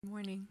Good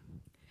morning.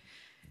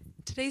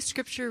 Today's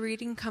scripture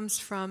reading comes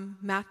from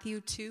Matthew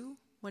 2,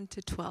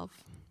 1-12.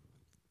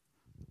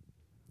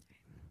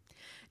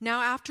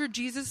 Now after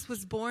Jesus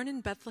was born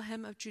in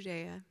Bethlehem of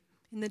Judea,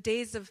 in the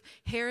days of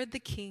Herod the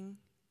king,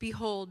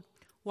 behold,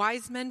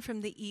 wise men from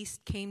the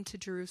east came to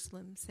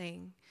Jerusalem,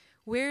 saying,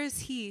 "Where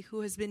is he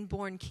who has been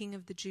born King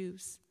of the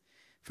Jews?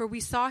 For we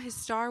saw his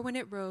star when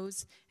it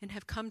rose and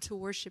have come to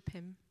worship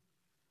him."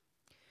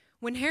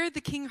 When Herod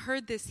the king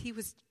heard this, he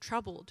was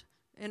troubled,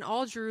 and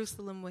all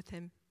Jerusalem with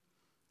him.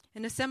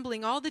 And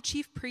assembling all the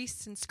chief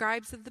priests and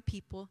scribes of the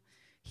people,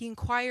 he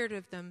inquired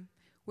of them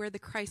where the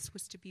Christ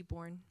was to be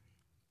born.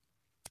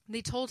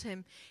 They told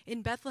him,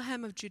 "In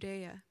Bethlehem of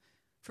Judea,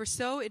 for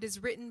so it is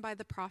written by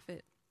the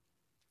prophet,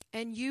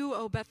 'And you,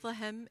 O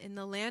Bethlehem, in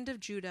the land of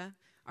Judah,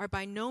 are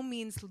by no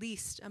means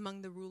least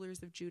among the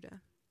rulers of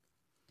Judah.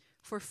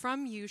 For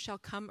from you shall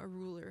come a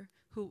ruler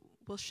who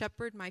will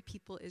shepherd my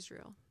people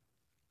Israel.'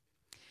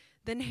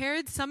 Then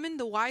Herod summoned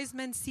the wise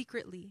men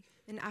secretly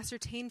and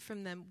ascertained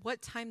from them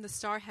what time the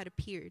star had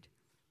appeared.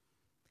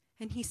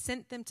 And he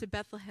sent them to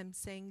Bethlehem,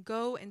 saying,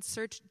 'Go and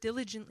search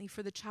diligently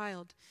for the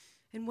child,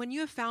 and when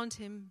you have found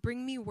him,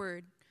 bring me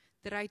word,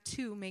 that I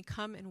too may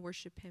come and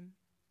worship him.'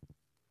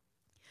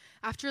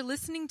 After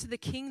listening to the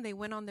king, they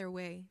went on their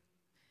way.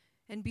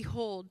 And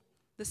behold,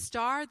 the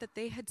star that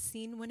they had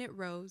seen when it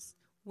rose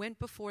went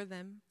before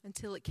them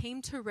until it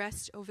came to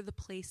rest over the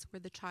place where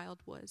the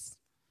child was.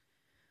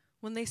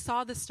 When they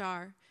saw the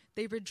star,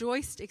 they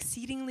rejoiced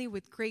exceedingly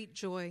with great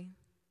joy.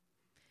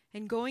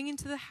 And going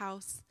into the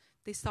house,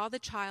 they saw the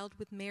child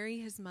with Mary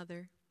his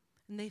mother,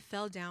 and they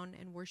fell down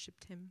and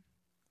worshipped him.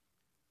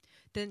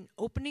 Then,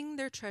 opening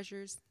their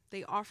treasures,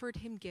 they offered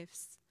him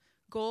gifts,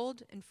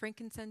 gold and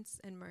frankincense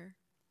and myrrh.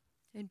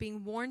 And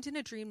being warned in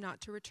a dream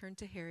not to return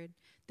to Herod,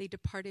 they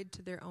departed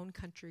to their own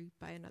country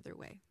by another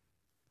way."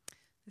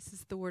 This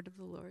is the word of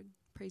the Lord.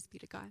 Praise be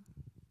to God.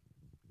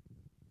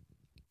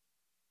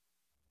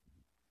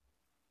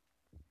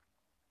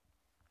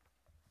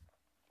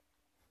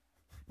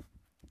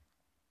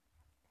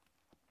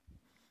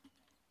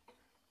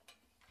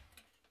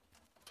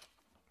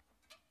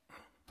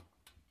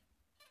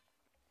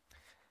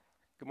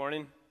 Good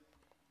morning.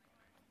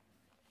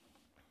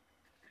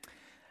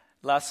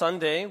 Last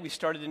Sunday, we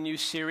started a new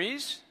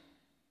series,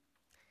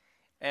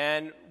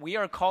 and we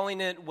are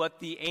calling it "What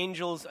the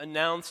Angels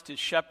Announced to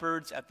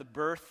Shepherds at the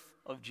Birth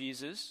of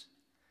Jesus."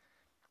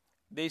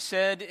 They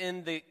said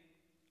in the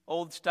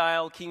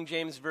old-style King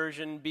James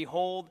Version,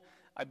 "Behold,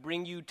 I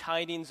bring you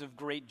tidings of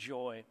great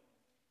joy."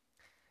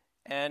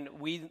 And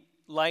we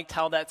liked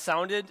how that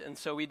sounded, and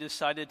so we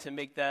decided to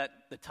make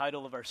that the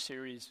title of our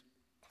series.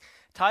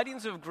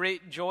 Tidings of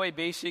great joy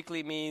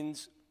basically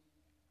means,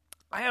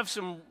 I have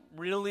some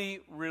really,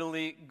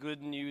 really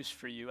good news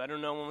for you. I don't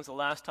know when was the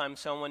last time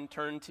someone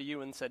turned to you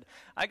and said,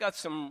 "I got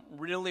some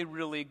really,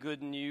 really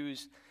good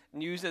news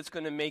that's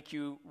going to make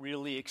you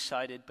really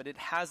excited," but it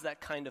has that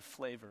kind of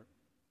flavor.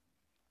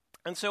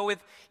 And so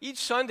with each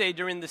Sunday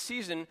during the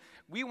season,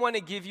 we want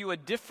to give you a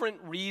different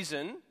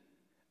reason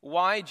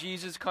why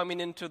Jesus coming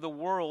into the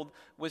world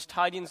was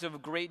tidings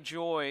of great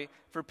joy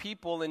for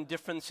people in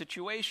different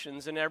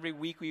situations. And every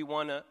week we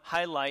want to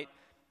highlight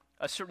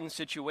a certain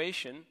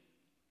situation.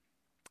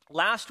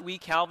 Last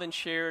week, Calvin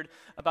shared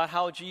about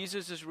how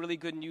Jesus is really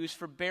good news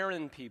for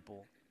barren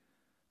people,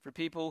 for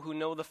people who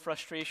know the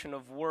frustration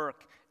of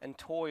work and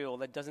toil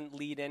that doesn't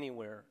lead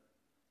anywhere.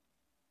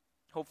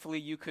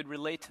 Hopefully you could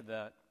relate to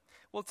that.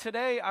 Well,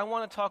 today I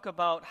want to talk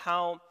about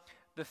how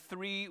the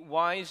three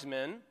wise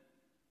men,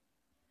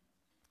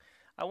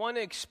 I want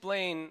to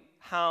explain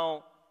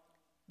how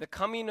the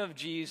coming of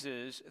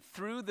Jesus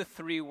through the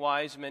three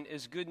wise men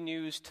is good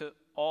news to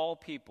all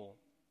people.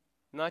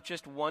 Not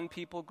just one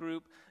people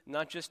group,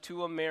 not just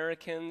to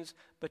Americans,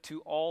 but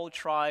to all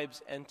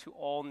tribes and to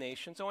all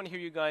nations. I want to hear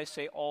you guys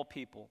say all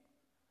people.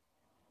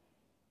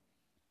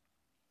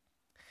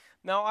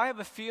 Now, I have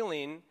a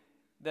feeling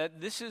that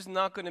this is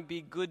not going to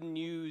be good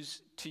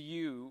news to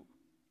you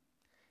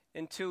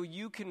until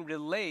you can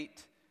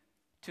relate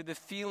to the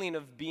feeling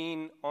of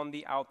being on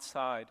the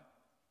outside,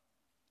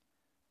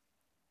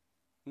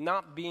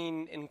 not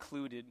being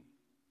included,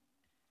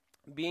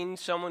 being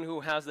someone who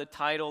has the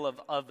title of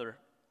other.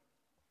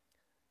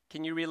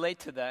 Can you relate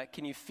to that?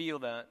 Can you feel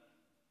that?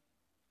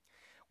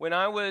 When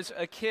I was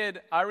a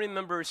kid, I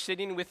remember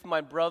sitting with my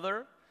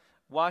brother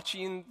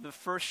watching the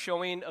first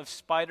showing of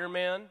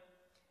Spider-Man.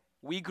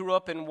 We grew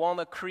up in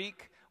Walnut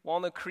Creek.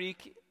 Walnut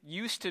Creek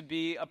used to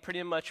be a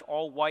pretty much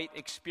all-white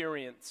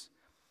experience.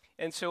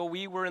 And so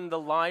we were in the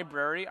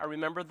library. I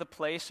remember the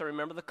place. I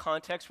remember the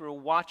context. We were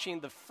watching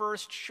the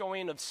first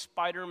showing of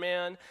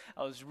Spider-Man.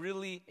 I was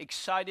really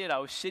excited. I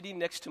was sitting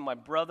next to my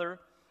brother.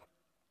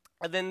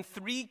 And then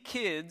three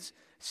kids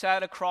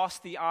sat across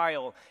the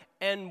aisle.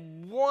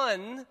 And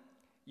one,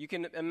 you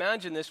can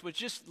imagine this, was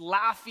just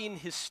laughing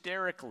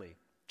hysterically.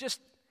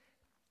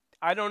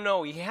 I don't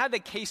know, he had a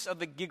case of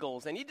the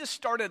giggles. And he just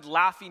started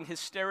laughing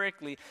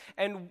hysterically.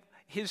 And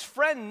his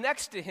friend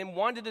next to him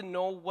wanted to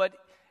know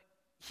what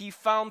he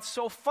found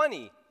so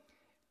funny.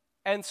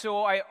 And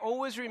so I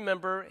always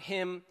remember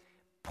him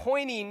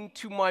pointing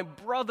to my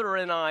brother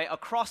and I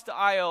across the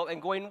aisle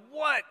and going,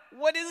 "What?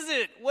 What is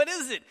it? What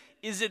is it?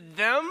 Is it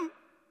them?"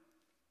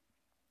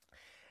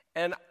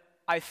 And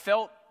I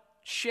felt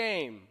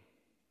shame.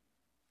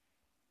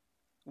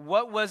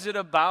 What was it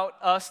about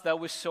us that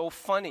was so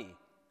funny?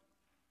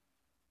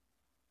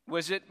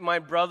 Was it my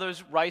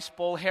brother's rice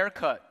bowl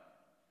haircut?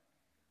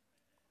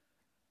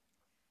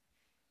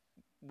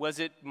 Was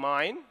it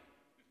mine?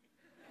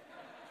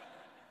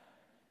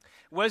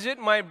 Was it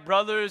my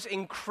brother's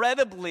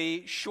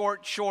incredibly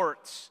short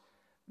shorts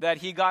that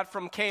he got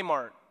from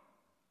Kmart?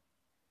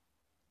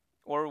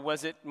 Or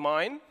was it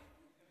mine?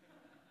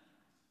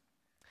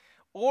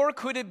 Or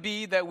could it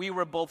be that we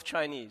were both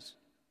Chinese?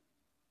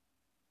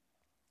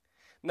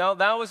 Now,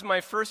 that was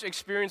my first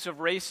experience of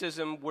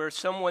racism, where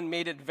someone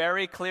made it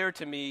very clear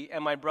to me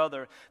and my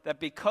brother that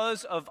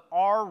because of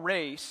our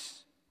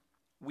race,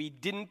 we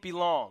didn't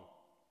belong.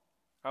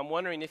 I'm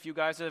wondering if you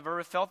guys have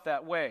ever felt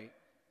that way.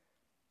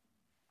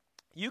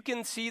 You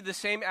can see the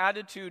same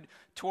attitude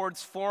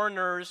towards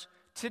foreigners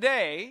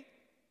today,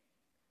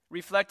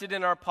 reflected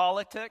in our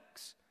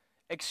politics,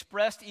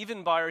 expressed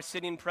even by our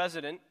sitting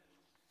president.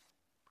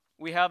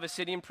 We have a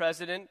sitting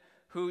president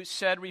who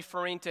said,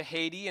 referring to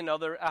Haiti and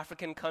other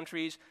African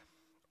countries,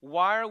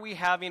 "Why are we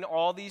having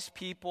all these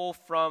people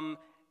from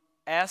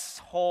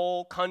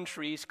S-hole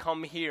countries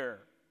come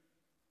here?"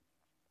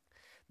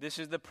 This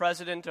is the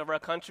president of our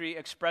country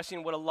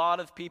expressing what a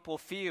lot of people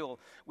feel,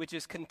 which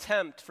is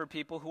contempt for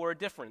people who are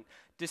different,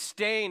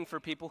 disdain for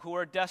people who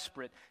are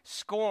desperate,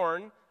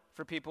 scorn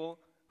for people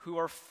who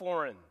are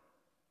foreign.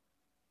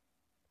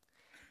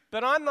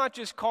 But I'm not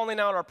just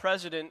calling out our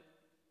president.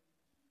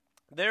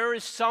 There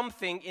is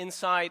something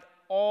inside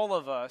all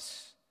of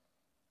us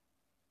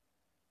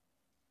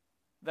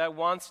that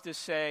wants to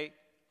say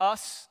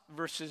us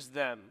versus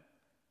them,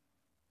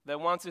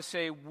 that wants to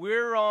say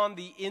we're on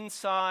the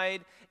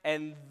inside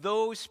and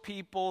those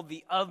people,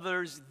 the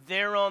others,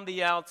 they're on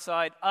the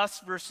outside, us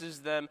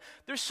versus them.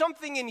 There's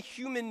something in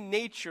human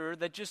nature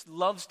that just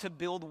loves to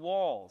build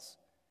walls.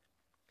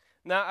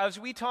 Now, as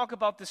we talk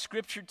about the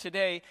scripture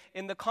today,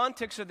 in the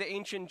context of the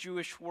ancient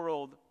Jewish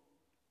world,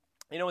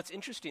 you know, it's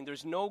interesting.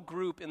 There's no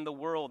group in the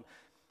world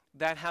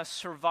that has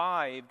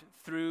survived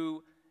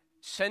through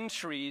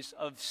centuries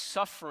of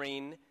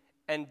suffering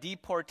and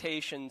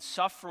deportation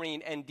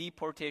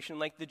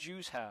like the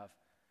Jews have.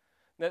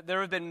 There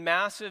have been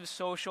massive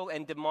social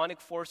and demonic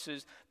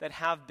forces that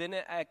have been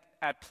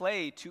at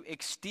play to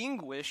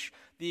extinguish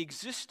the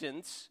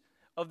existence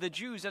of the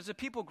Jews as a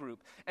people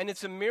group. And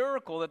it's a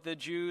miracle that the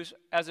Jews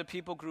as a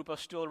people group are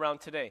still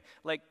around today.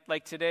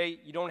 Like today,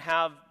 you don't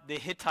have the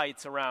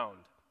Hittites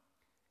around.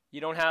 You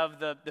don't have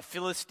the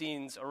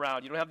Philistines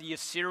around. You don't have the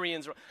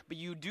Assyrians, but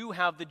you do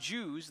have the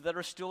Jews that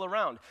are still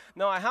around.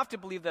 Now, I have to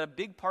believe that a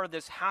big part of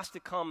this has to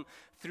come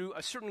through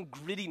a certain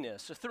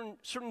grittiness, a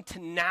certain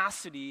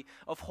tenacity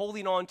of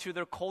holding on to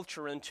their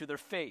culture and to their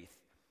faith.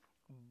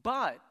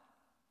 But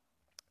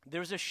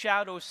there's a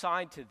shadow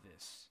side to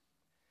this.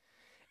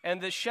 And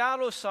the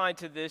shadow side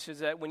to this is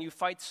that when you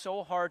fight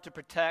so hard to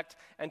protect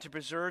and to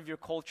preserve your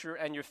culture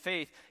and your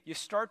faith, you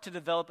start to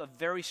develop a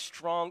very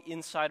strong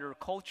insider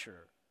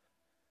culture.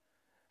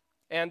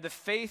 And the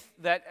faith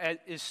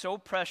that is so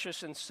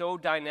precious and so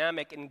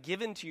dynamic and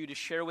given to you to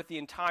share with the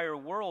entire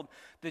world,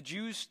 the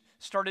Jews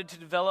started to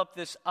develop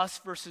this us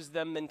versus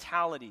them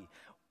mentality.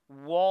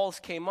 Walls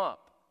came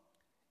up.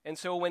 And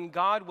so when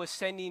God was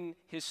sending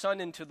his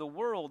son into the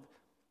world,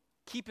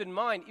 keep in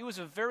mind, it was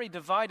a very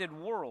divided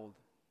world.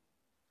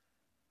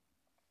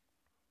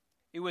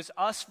 It was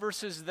us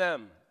versus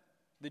them,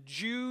 the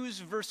Jews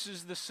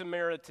versus the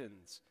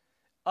Samaritans,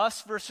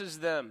 us versus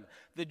them,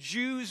 the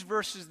Jews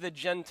versus the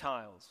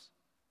Gentiles.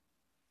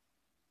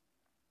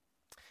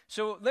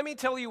 So let me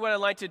tell you what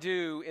I'd like to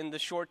do in the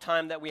short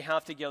time that we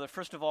have together.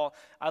 First of all,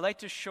 I'd like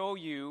to show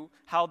you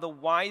how the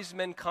wise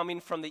men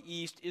coming from the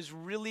east is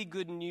really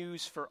good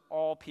news for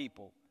all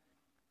people.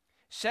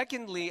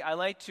 Secondly, I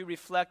like to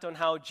reflect on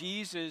how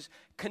Jesus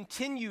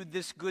continued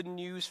this good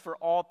news for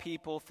all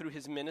people through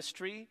his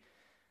ministry,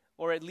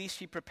 or at least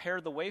he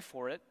prepared the way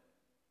for it.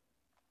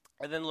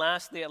 And then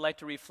lastly, I'd like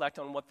to reflect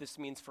on what this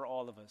means for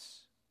all of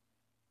us.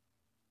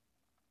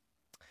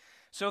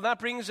 So that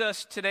brings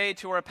us today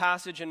to our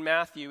passage in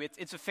Matthew.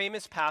 It's a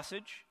famous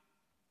passage.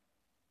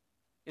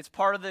 It's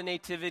part of the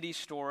nativity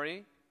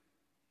story.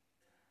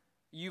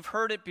 You've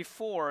heard it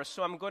before,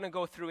 so I'm going to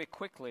go through it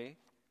quickly.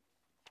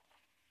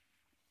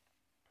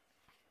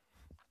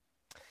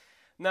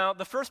 Now,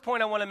 the first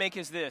point I want to make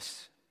is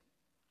this.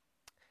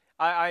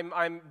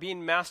 I'm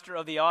being master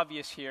of the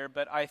obvious here,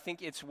 but I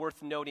think it's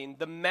worth noting.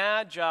 The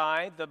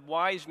Magi, the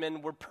wise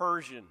men, were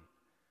Persian.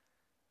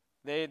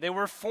 They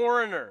were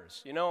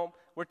foreigners, you know.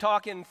 We're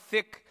talking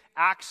thick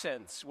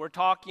accents. We're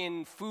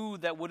talking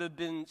food that would have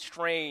been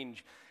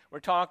strange. We're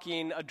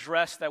talking a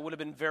dress that would have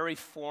been very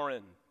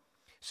foreign.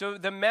 So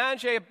the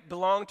Magi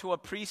belonged to a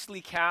priestly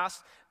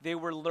caste. They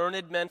were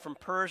learned men from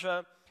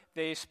Persia.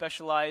 They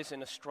specialize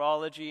in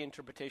astrology,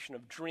 interpretation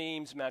of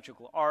dreams,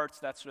 magical arts,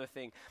 that sort of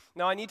thing.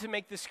 Now, I need to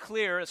make this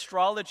clear.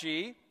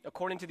 Astrology,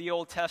 according to the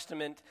Old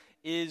Testament,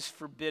 is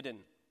forbidden.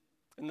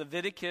 In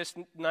Leviticus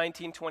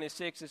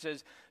 19:26, it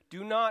says,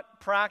 "Do not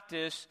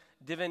practice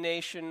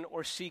divination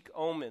or seek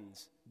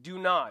omens."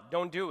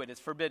 Don't do it. It's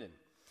forbidden.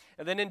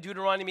 And then in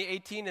Deuteronomy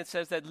 18, it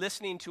says that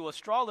listening to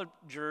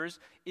astrologers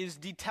is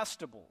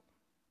detestable.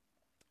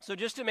 So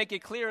just to make it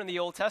clear, in the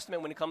Old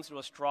Testament, when it comes to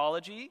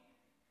astrology,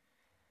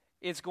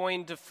 it's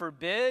going to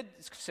forbid,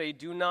 say,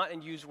 do not,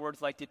 and use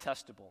words like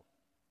detestable.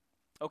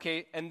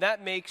 Okay, and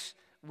that makes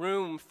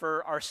room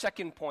for our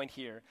second point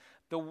here.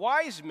 The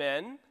wise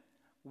men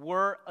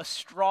were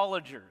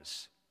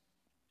astrologers.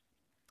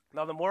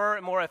 Now, the more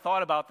and more I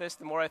thought about this,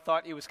 the more I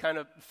thought it was kind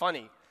of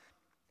funny.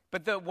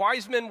 But the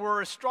wise men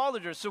were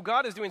astrologers, so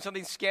God is doing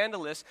something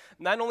scandalous.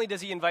 Not only does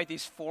he invite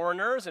these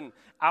foreigners and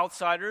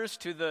outsiders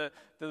to the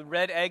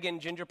red egg and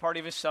ginger party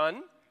of his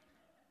son,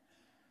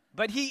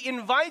 but he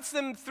invites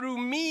them through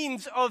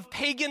means of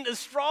pagan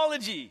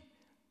astrology.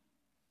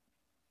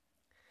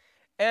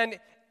 And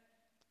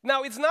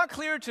now it's not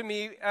clear to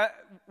me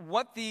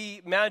what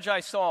the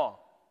Magi saw.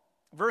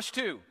 Verse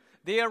 2,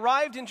 they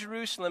arrived in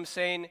Jerusalem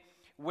saying,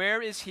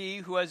 "Where is he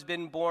who has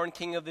been born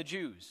King of the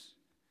Jews?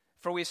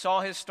 For we saw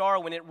his star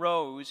when it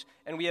rose,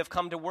 and we have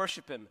come to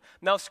worship him."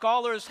 Now,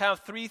 scholars have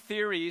three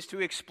theories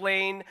to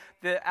explain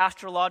the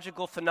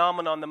astrological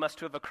phenomenon that must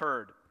have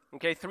occurred.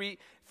 Okay, three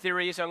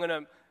theories. I'm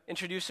going to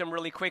introduce them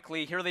really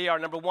quickly. Here they are.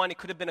 Number one, it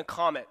could have been a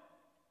comet.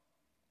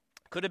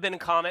 Could have been a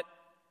comet.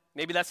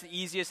 Maybe that's the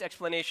easiest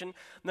explanation.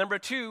 Number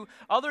two,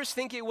 others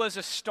think it was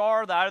a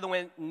star that either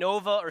went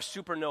nova or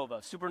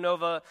supernova.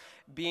 Supernova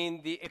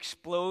being the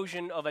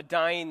explosion of a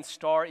dying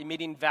star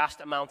emitting vast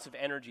amounts of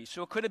energy.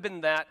 So it could have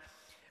been that.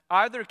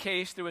 Either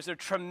case, there was a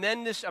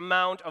tremendous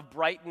amount of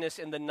brightness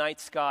in the night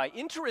sky.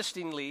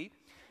 Interestingly,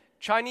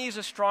 Chinese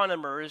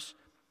astronomers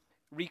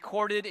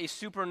recorded a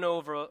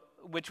supernova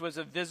which was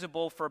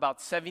visible for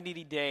about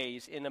 70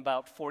 days in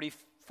about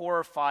 44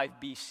 or 5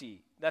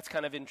 BC. That's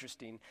kind of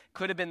interesting.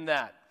 Could have been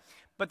that.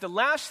 But the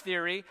last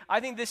theory, I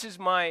think this is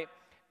my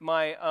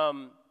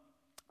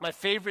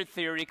favorite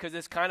theory because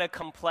it's kind of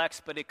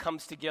complex, but it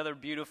comes together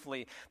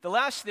beautifully. The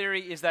last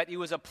theory is that it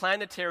was a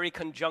planetary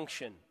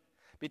conjunction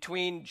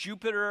between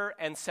Jupiter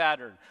and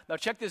Saturn. Now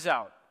check this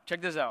out.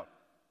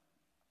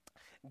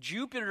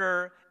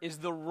 Jupiter is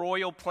the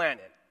royal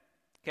planet,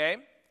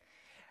 okay?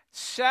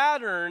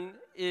 Saturn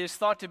is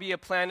thought to be a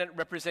planet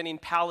representing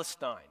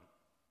Palestine.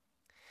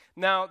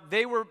 Now,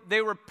 they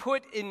were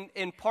put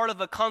in part of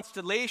a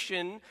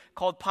constellation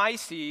called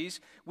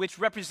Pisces, which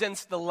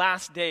represents the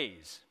last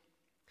days.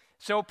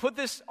 So put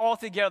this all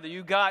together.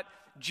 You got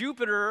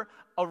Jupiter,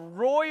 a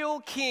royal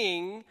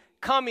king,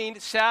 coming,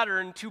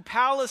 Saturn, to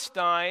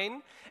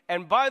Palestine.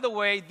 And by the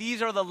way,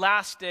 these are the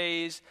last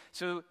days,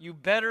 so you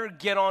better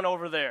get on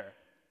over there.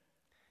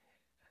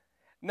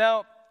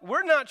 Now,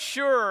 we're not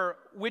sure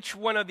which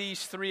one of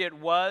these three it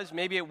was.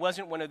 Maybe it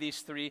wasn't one of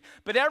these three.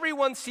 But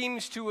everyone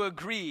seems to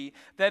agree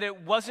that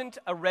it wasn't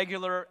a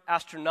regular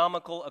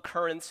astronomical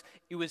occurrence.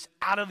 It was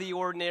out of the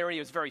ordinary. It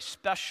was very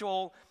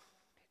special.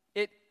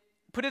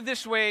 Put it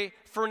this way,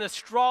 for an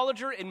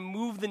astrologer, it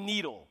moved the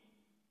needle.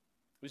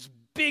 It was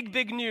big,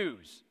 big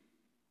news.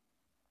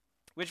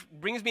 Which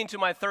brings me to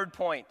my third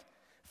point,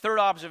 third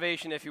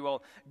observation, if you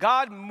will.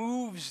 God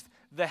moves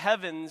the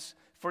heavens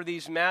for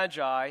these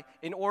magi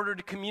in order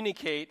to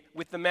communicate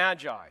with the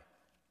magi.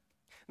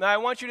 Now, I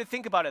want you to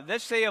think about it.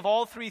 Let's say of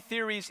all three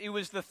theories, it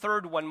was the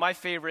third one, my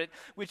favorite,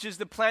 which is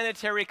the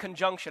planetary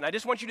conjunction. I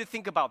just want you to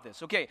think about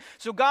this. Okay,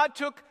 so God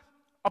took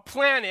a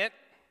planet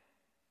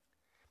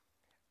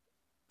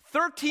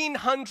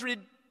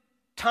 1,300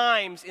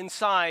 times in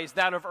size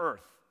that of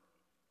Earth.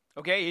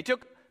 Okay, he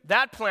took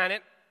that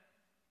planet,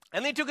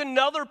 and they took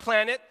another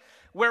planet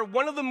where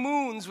one of the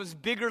moons was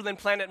bigger than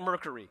planet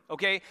Mercury,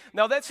 okay?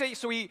 Now let's say,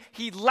 so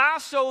he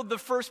lassoed the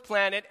first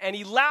planet, and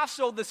he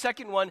lassoed the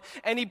second one,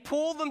 and he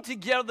pulled them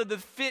together to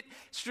fit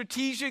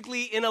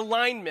strategically in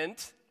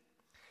alignment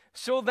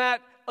so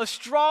that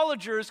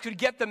astrologers could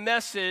get the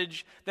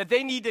message that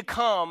they need to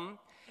come,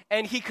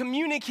 and he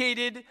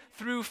communicated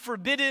through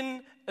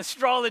forbidden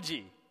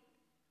astrology.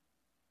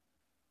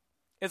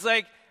 It's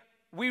like,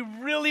 we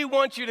really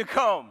want you to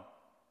come.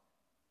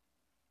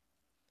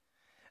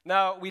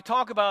 Now, we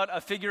talk about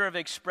a figure of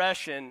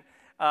expression,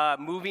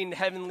 moving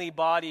heavenly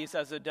bodies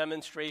as a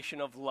demonstration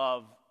of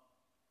love.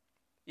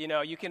 You know,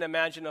 you can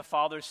imagine a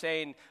father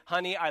saying,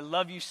 "Honey, I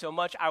love you so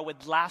much, I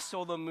would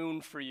lasso the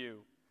moon for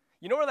you."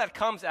 You know where that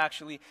comes,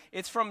 actually?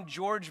 It's from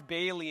George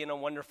Bailey in A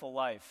Wonderful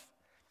Life.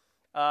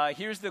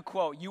 Here's the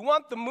quote: "You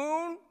want the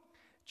moon?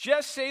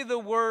 Just say the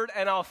word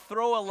and I'll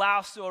throw a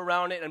lasso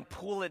around it and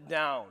pull it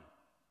down."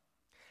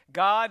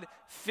 God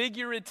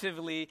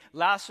figuratively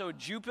lassoed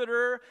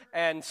Jupiter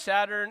and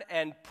Saturn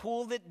and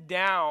pulled it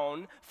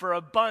down for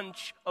a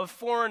bunch of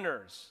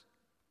foreigners.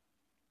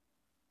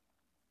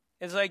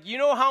 It's like, you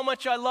know how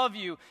much I love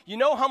you. You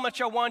know how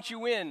much I want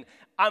you in.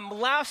 I'm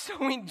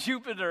lassoing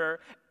Jupiter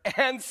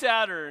and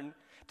Saturn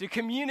to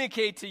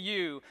communicate to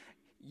you,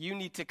 you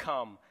need to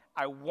come.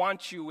 I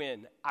want you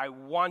in. I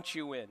want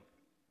you in.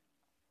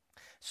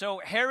 So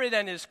Herod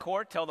and his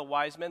court tell the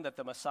wise men that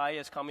the Messiah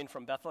is coming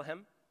from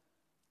Bethlehem.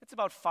 It's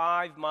about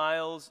 5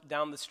 miles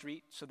down the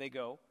street, so they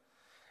go.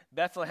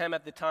 Bethlehem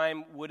at the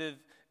time would have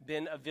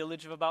been a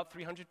village of about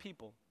 300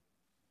 people.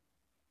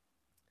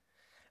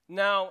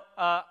 Now,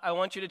 I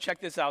want you to check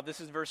this out. This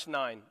is verse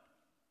 9.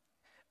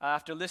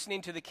 After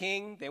listening to the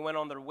king, they went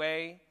on their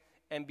way,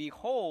 and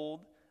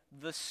behold,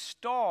 the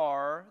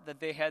star that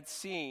they had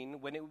seen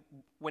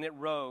when it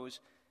rose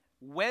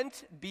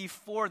went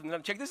before them. Now,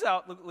 check this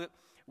out. Look,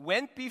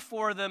 went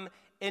before them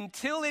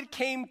until it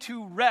came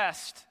to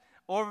rest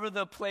over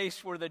the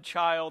place where the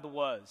child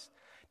was.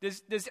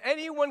 Does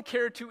anyone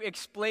care to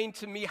explain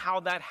to me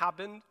how that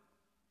happened?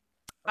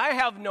 I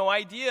have no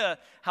idea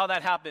how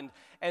that happened.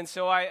 And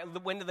so I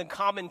went to the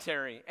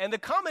commentary. And the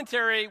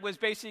commentary was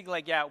basically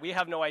like, yeah, we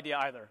have no idea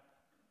either.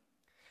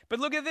 But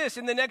look at this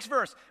in the next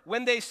verse.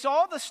 When they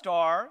saw the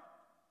star,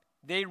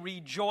 they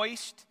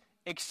rejoiced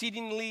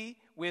exceedingly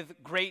with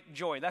great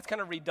joy. That's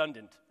kind of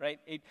redundant, right?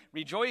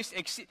 Rejoiced,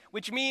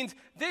 which means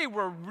they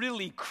were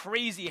really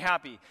crazy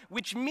happy.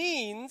 Which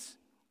means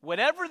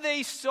whatever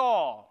they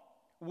saw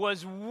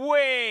was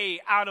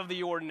way out of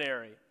the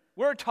ordinary.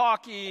 We're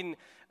talking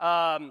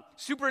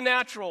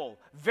supernatural,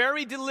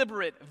 very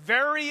deliberate,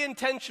 very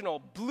intentional,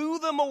 blew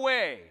them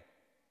away.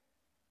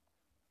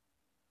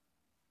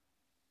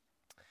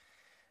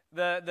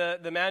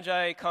 The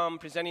Magi come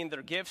presenting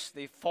their gifts.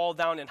 They fall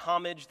down in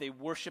homage. They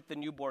worship the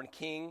newborn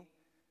king.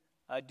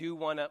 I do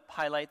want to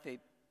highlight they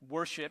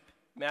worship.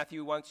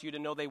 Matthew wants you to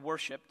know they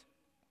worshiped.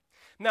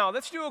 Now,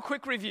 let's do a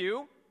quick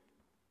review.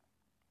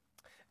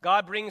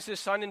 God brings his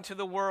son into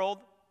the world.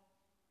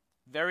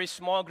 Very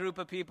small group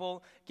of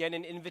people get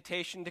an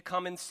invitation to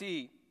come and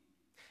see.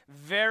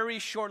 Very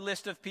short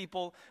list of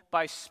people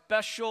by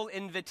special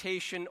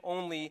invitation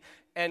only.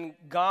 And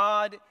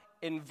God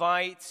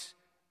invites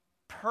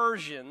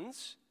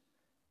Persians,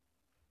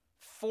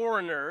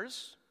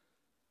 foreigners,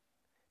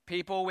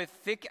 people with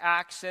thick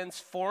accents,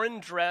 foreign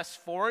dress,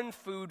 foreign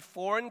food,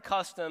 foreign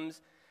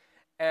customs,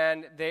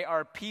 and they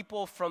are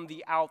people from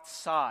the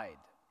outside.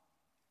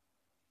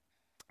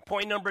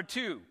 Point number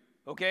 2,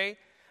 okay?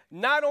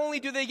 Not only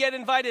do they get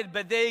invited,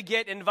 but they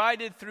get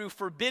invited through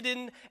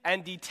forbidden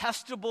and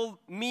detestable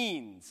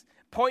means.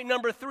 Point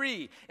number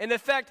 3, in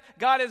effect,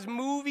 God is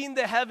moving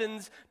the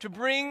heavens to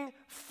bring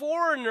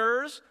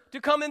foreigners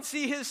to come and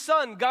see his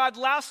son. God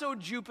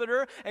lassoed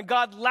Jupiter and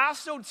God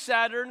lassoed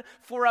Saturn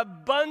for a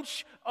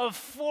bunch of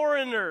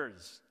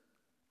foreigners.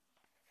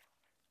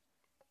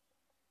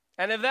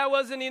 And if that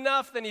wasn't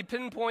enough, then he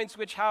pinpoints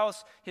which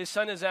house his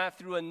son is at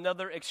through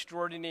another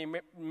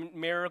extraordinary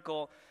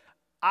miracle.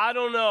 I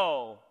don't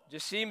know.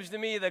 Just seems to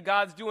me that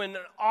God's doing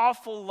an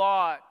awful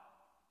lot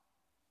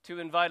to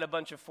invite a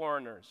bunch of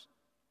foreigners.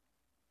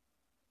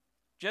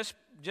 Just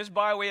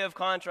by way of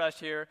contrast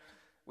here,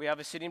 we have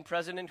a sitting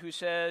president who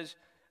says,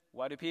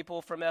 why do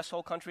people from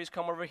S-hole countries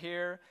come over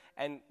here?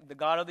 And the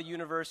God of the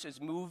universe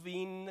is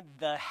moving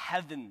the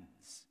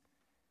heavens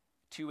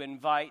to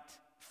invite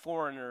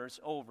foreigners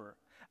over.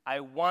 I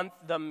want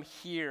them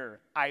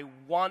here. I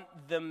want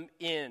them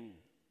in.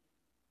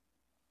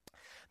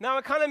 Now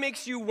it kind of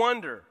makes you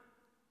wonder,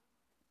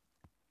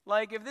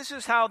 like if this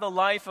is how the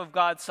life of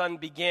God's Son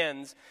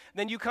begins,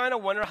 then you kind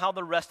of wonder how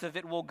the rest of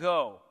it will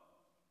go.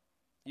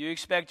 You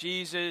expect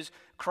Jesus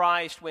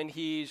Christ when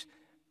he's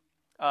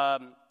a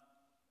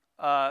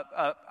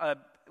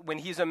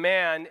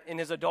man in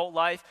his adult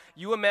life,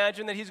 you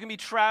imagine that he's going to be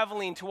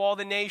traveling to all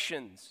the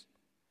nations.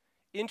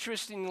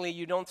 Interestingly,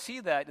 you don't see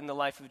that in the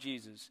life of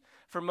Jesus.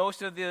 For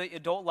most of the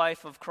adult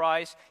life of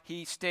Christ,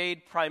 he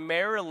stayed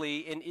primarily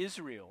in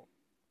Israel.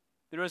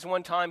 There was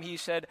one time he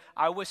said,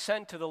 I was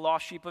sent to the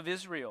lost sheep of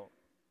Israel.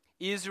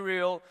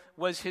 Israel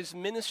was his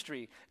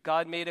ministry.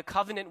 God made a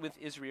covenant with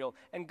Israel,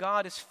 and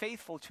God is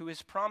faithful to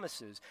his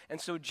promises. And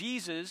so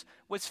Jesus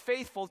was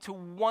faithful to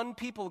one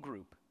people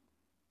group.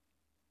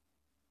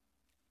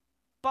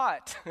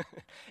 But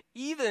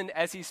even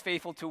as he's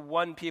faithful to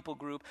one people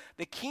group,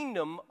 the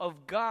kingdom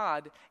of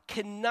God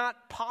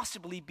cannot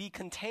possibly be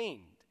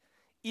contained.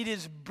 It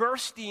is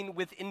bursting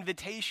with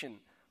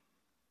invitation.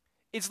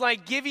 It's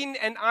like giving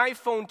an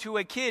iPhone to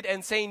a kid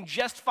and saying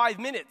just 5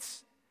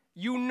 minutes.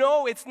 You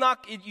know it's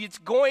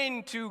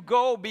going to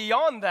go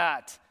beyond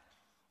that.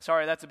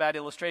 Sorry, that's a bad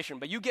illustration,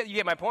 but you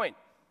get my point.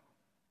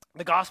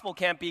 The gospel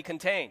can't be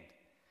contained.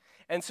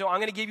 And so I'm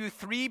going to give you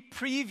 3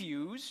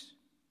 previews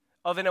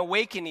of an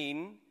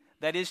awakening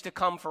that is to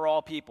come for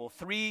all people.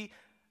 3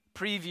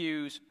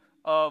 previews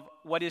of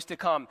what is to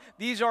come.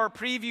 These are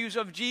previews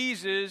of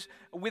Jesus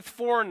with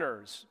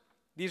foreigners.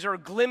 These are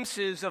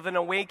glimpses of an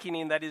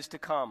awakening that is to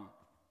come.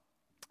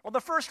 Well, the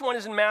first one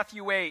is in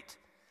Matthew 8.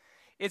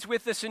 It's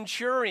with the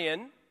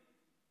centurion,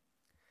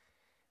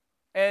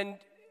 and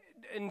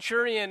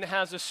centurion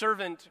has a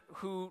servant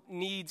who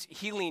needs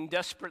healing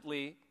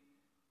desperately,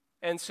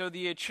 and so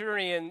the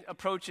centurion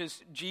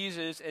approaches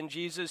Jesus, and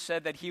Jesus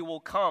said that he will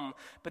come,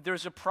 but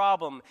there's a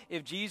problem.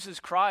 If Jesus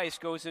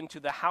Christ goes into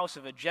the house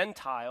of a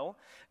Gentile,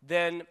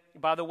 then,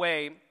 by the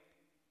way,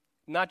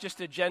 not just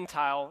a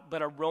Gentile,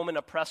 but a Roman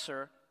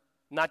oppressor,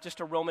 not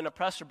just a Roman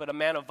oppressor, but a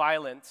man of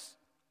violence.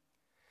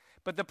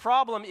 But the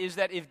problem is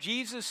that if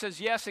Jesus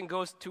says yes and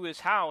goes to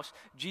his house,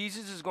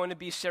 Jesus is going to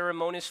be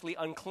ceremoniously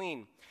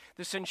unclean.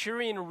 The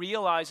centurion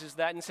realizes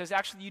that and says,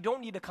 actually, you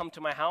don't need to come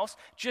to my house.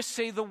 Just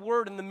say the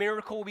word and the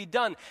miracle will be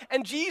done.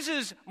 And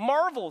Jesus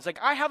marvels, like,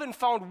 I haven't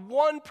found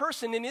one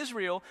person in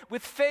Israel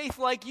with faith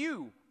like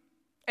you.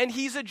 And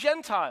he's a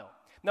Gentile.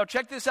 Now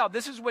check this out.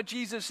 This is what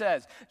Jesus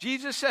says.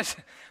 Jesus says,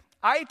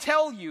 I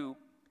tell you,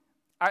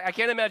 I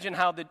can't imagine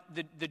how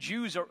the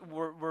Jews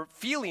were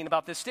feeling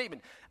about this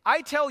statement.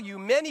 I tell you,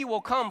 many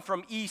will come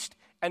from east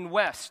and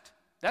west.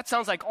 That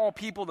sounds like all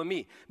people to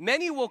me.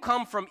 Many will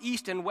come from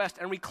east and west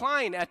and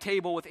recline at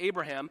table with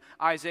Abraham,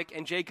 Isaac,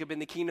 and Jacob in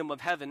the kingdom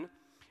of heaven,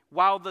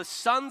 while the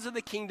sons of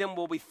the kingdom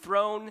will be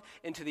thrown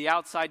into the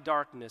outside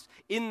darkness.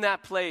 In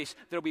that place,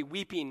 there will be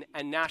weeping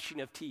and gnashing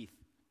of teeth.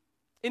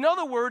 In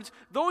other words,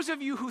 those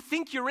of you who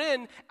think you're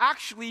in,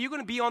 actually, you're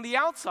going to be on the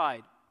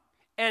outside.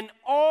 And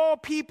all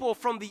people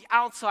from the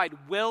outside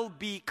will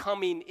be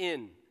coming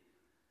in.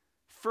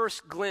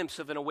 First glimpse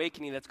of an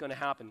awakening that's going to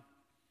happen.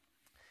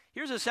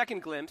 Here's a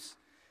second glimpse.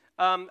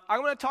 I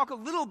want to talk a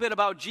little bit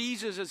about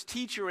Jesus as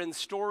teacher and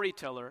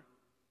storyteller.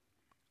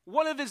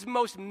 One of his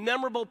most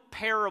memorable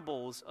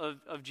parables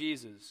of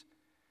Jesus.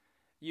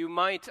 You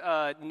might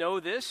know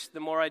this the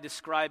more I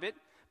describe it,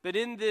 but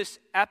in this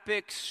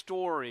epic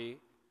story,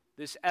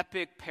 this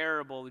epic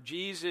parable,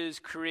 Jesus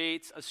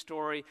creates a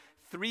story,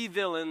 3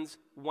 villains,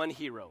 1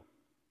 hero.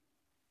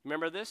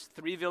 Remember this?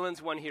 3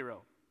 villains, 1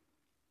 hero.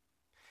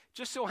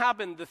 Just so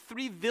happened, the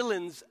 3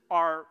 villains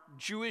are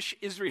Jewish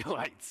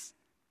Israelites.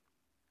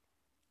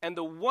 And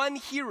the 1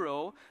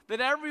 hero that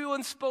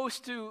everyone's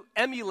supposed to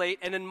emulate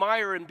and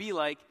admire and be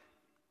like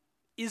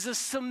is a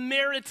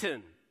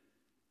Samaritan.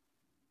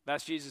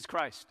 That's Jesus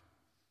Christ.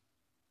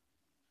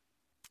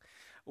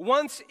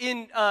 Once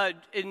in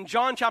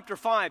John chapter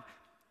 5,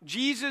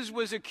 Jesus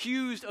was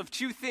accused of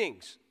 2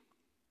 things.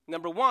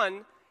 Number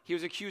 1, he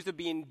was accused of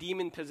being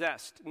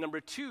demon-possessed.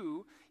 Number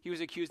 2, he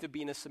was accused of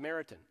being a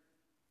Samaritan.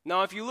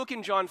 Now, if you look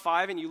in John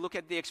 5 and you look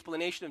at the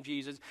explanation of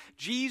Jesus,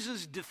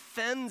 Jesus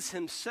defends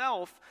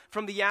himself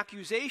from the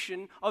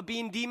accusation of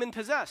being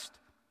demon-possessed.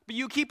 But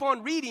you keep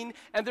on reading,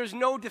 and there's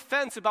no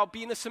defense about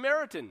being a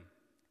Samaritan,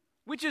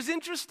 which is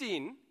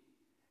interesting.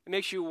 It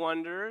makes you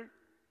wonder.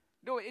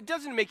 No, it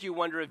doesn't make you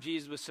wonder if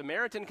Jesus was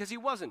Samaritan, because he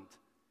wasn't.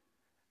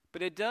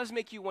 But it does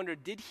make you wonder,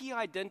 did he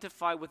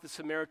identify with the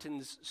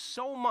Samaritans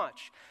so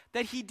much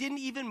that he didn't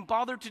even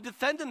bother to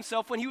defend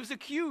himself when he was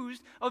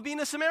accused of being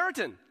a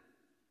Samaritan?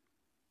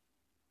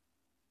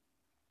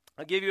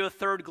 I'll give you a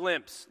third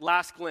glimpse,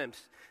 last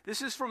glimpse.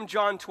 This is from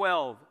John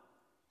 12.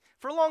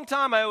 For a long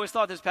time, I always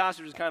thought this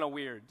passage was kind of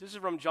weird. This is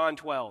from John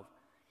 12.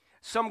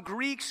 Some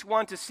Greeks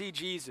want to see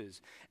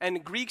Jesus.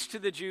 And Greeks to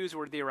the Jews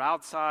were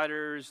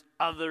outsiders,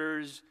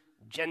 others,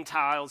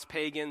 Gentiles,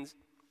 pagans.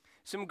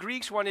 Some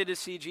Greeks wanted to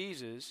see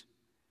Jesus.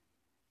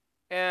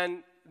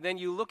 And then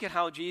you look at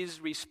how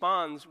Jesus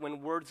responds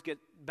when words get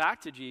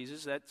back to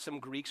Jesus that some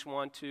Greeks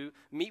want to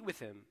meet with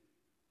him.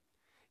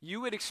 You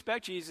would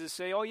expect Jesus to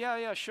say, oh,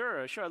 yeah,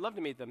 sure, I'd love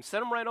to meet them.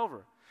 Send them right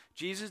over.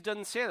 Jesus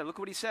doesn't say that. Look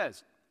what he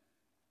says.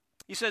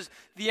 He says,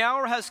 the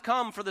hour has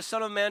come for the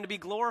Son of Man to be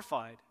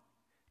glorified.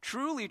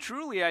 Truly,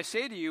 truly, I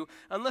say to you,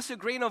 unless a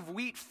grain of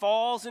wheat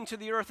falls into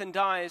the earth and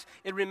dies,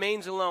 it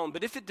remains alone.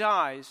 But if it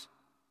dies,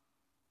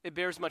 it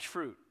bears much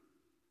fruit.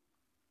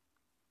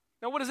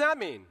 Now, what does that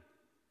mean?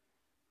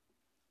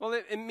 Well,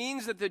 it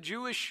means that the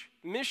Jewish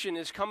mission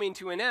is coming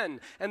to an end,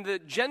 and the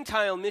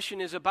Gentile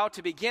mission is about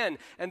to begin,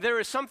 and there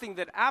is something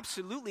that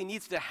absolutely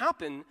needs to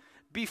happen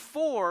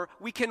before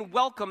we can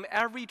welcome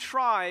every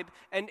tribe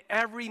and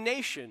every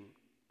nation.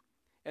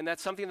 And that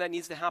something that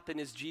needs to happen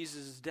is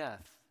Jesus'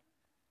 death.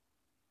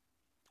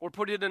 Or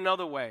put it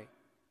another way,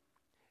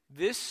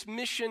 this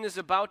mission is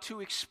about to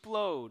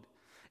explode,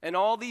 and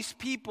all these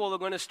people are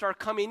going to start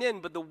coming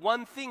in, but the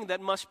one thing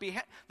that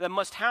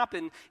must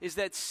happen is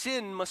that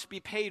sin must be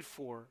paid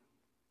for,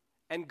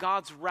 and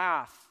God's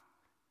wrath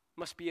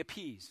must be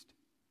appeased.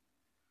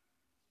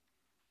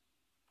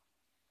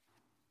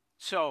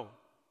 So,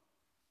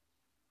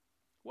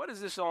 what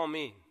does this all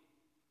mean?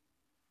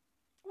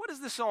 What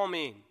does this all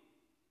mean?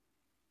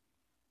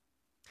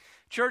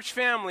 Church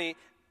family,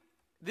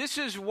 this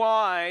is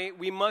why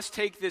we must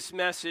take this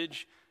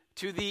message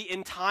to the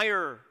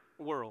entire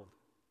world.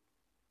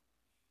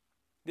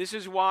 This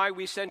is why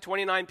we sent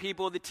 29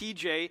 people to the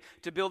TJ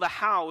to build a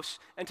house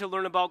and to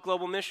learn about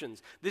global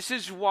missions. This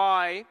is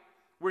why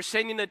we're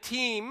sending a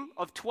team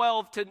of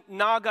 12 to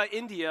Naga,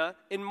 India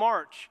in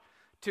March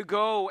to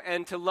go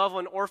and to love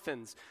on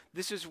orphans.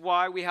 This is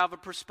why we have a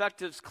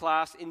perspectives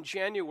class in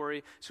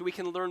January so we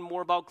can learn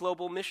more about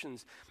global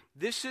missions.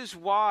 This is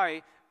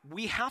why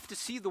we have to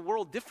see the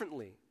world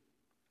differently.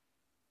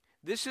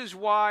 This is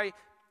why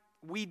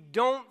we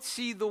don't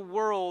see the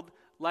world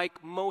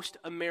like most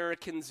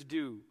Americans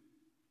do.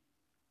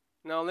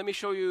 Now, let me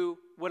show you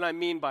what I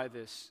mean by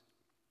this.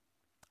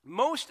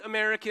 Most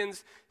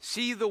Americans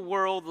see the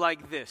world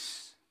like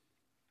this.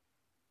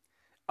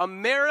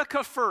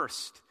 America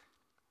first.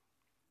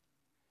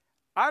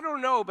 I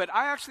don't know, but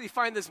I actually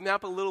find this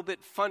map a little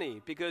bit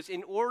funny because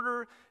in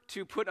order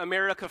to put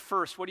America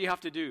first, what do you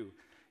have to do?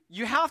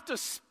 You have to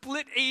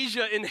split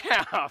Asia in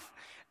half.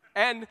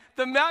 And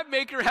the map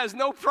maker has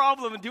no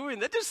problem doing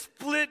that. Just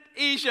split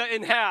Asia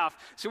in half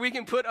so we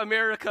can put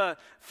America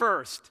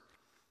first.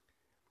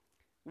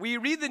 We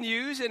read the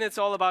news and it's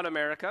all about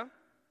America.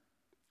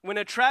 When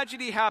a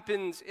tragedy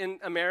happens in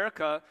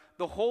America,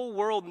 the whole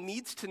world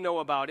needs to know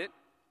about it.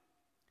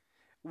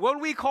 What do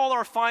we call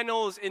our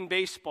finals in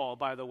baseball,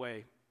 by the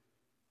way?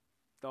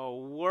 The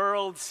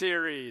World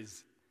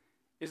Series.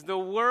 Is the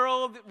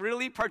world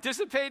really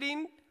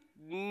participating?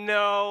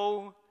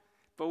 No,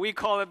 but we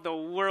call it the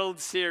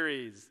World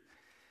Series.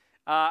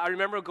 I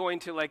remember going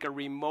to like a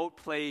remote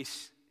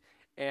place,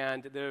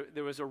 and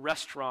there was a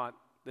restaurant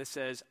that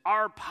says,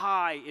 "Our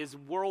pie is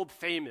world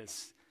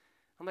famous."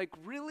 I'm like,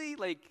 really?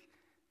 Like,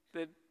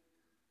 the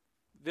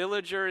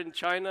villager in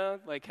China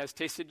like has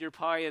tasted your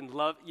pie and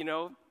love, you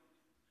know?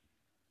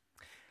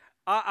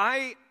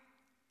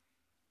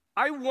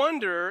 I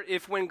wonder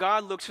if when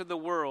God looks at the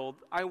world,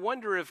 I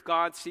wonder if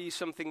God sees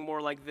something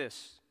more like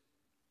this.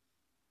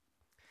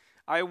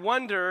 I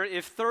wonder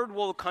if third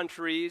world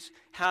countries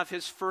have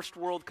his first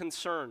world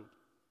concern.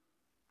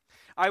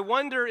 I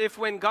wonder if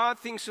when God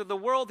thinks of the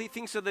world, he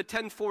thinks of the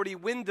 1040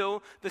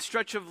 window, the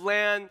stretch of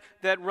land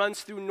that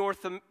runs through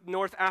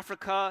North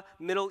Africa,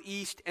 Middle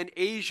East, and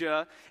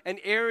Asia, an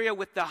area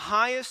with the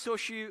highest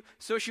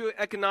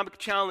socioeconomic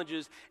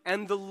challenges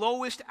and the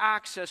lowest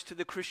access to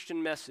the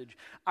Christian message.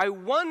 I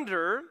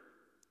wonder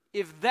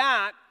if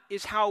that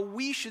is how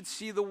we should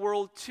see the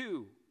world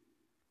too.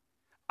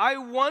 I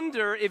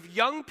wonder if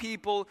young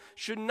people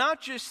should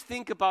not just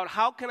think about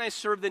how can I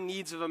serve the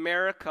needs of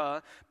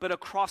America, but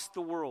across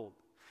the world.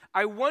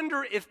 I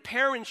wonder if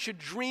parents should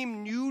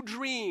dream new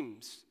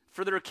dreams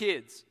for their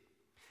kids.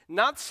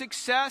 Not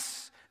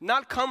success,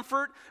 not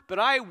comfort, but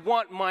I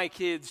want my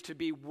kids to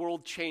be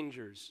world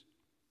changers.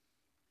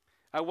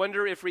 I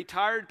wonder if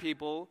retired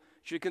people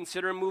should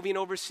consider moving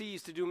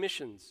overseas to do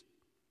missions.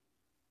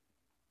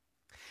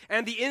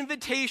 And the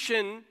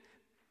invitation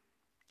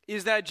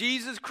is that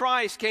Jesus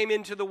Christ came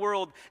into the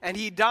world and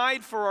he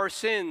died for our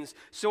sins.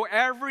 So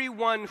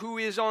everyone who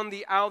is on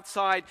the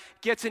outside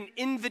gets an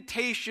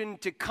invitation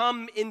to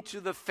come into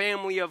the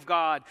family of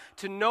God,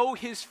 to know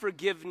his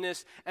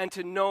forgiveness and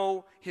to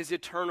know his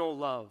eternal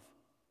love.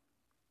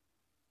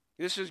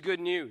 This is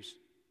good news.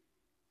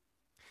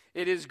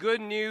 It is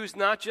good news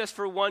not just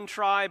for one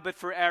tribe, but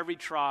for every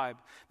tribe.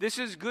 This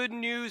is good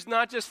news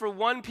not just for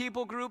one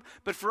people group,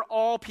 but for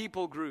all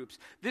people groups.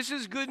 This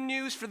is good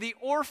news for the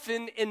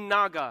orphan in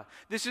Naga.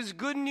 This is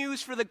good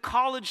news for the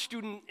college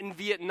student in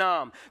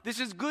Vietnam. This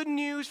is good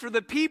news for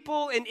the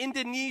people in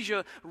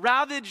Indonesia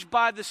ravaged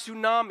by the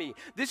tsunami.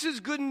 This is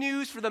good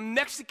news for the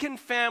Mexican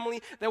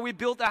family that we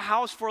built a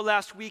house for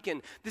last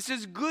weekend. This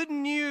is good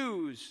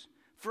news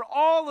for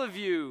all of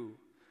you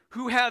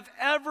who have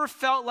ever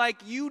felt like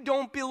you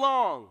don't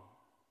belong.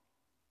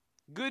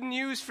 Good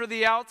news for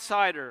the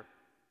outsider.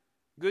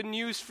 Good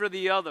news for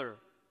the other.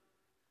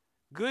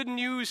 Good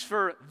news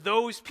for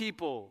those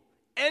people.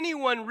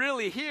 Anyone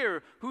really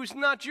here who's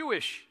not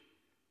Jewish.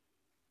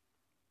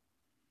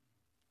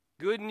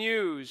 Good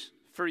news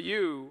for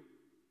you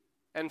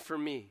and for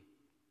me.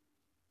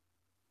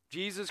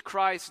 Jesus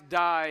Christ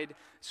died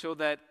so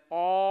that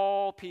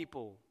all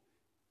people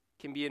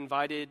can be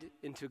invited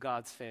into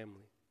God's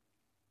family.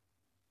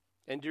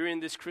 And during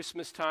this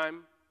Christmas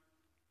time,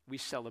 we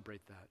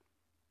celebrate that.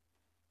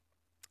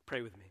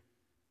 Pray with me.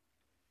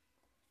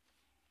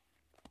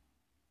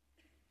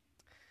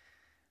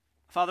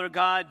 Father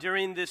God,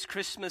 during this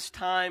Christmas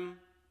time,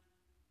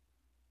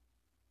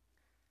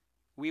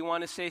 we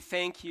want to say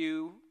thank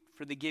you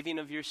for the giving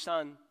of your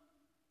Son.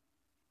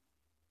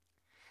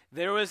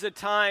 There was a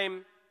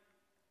time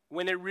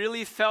when it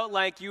really felt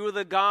like you were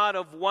the God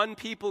of one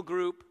people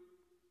group,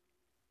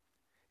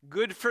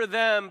 good for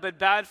them, but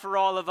bad for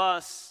all of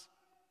us.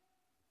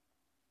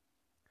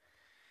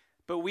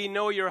 But we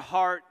know your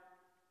heart.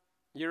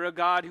 You're a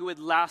God who would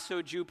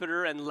lasso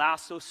Jupiter and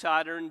lasso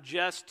Saturn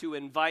just to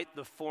invite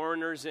the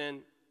foreigners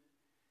in.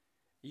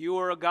 You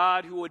are a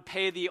God who would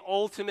pay the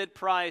ultimate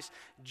price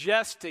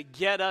just to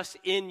get us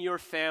in your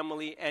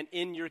family and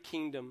in your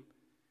kingdom.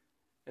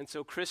 And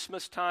so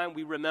Christmas time,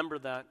 we remember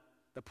that.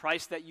 The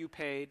price that you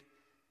paid,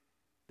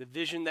 the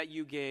vision that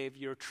you gave,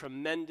 your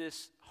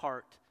tremendous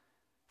heart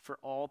for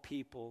all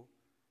people.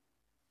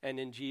 And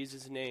in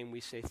Jesus' name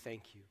we say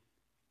thank you.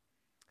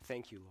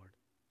 Thank you, Lord.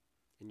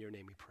 In your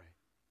name we pray.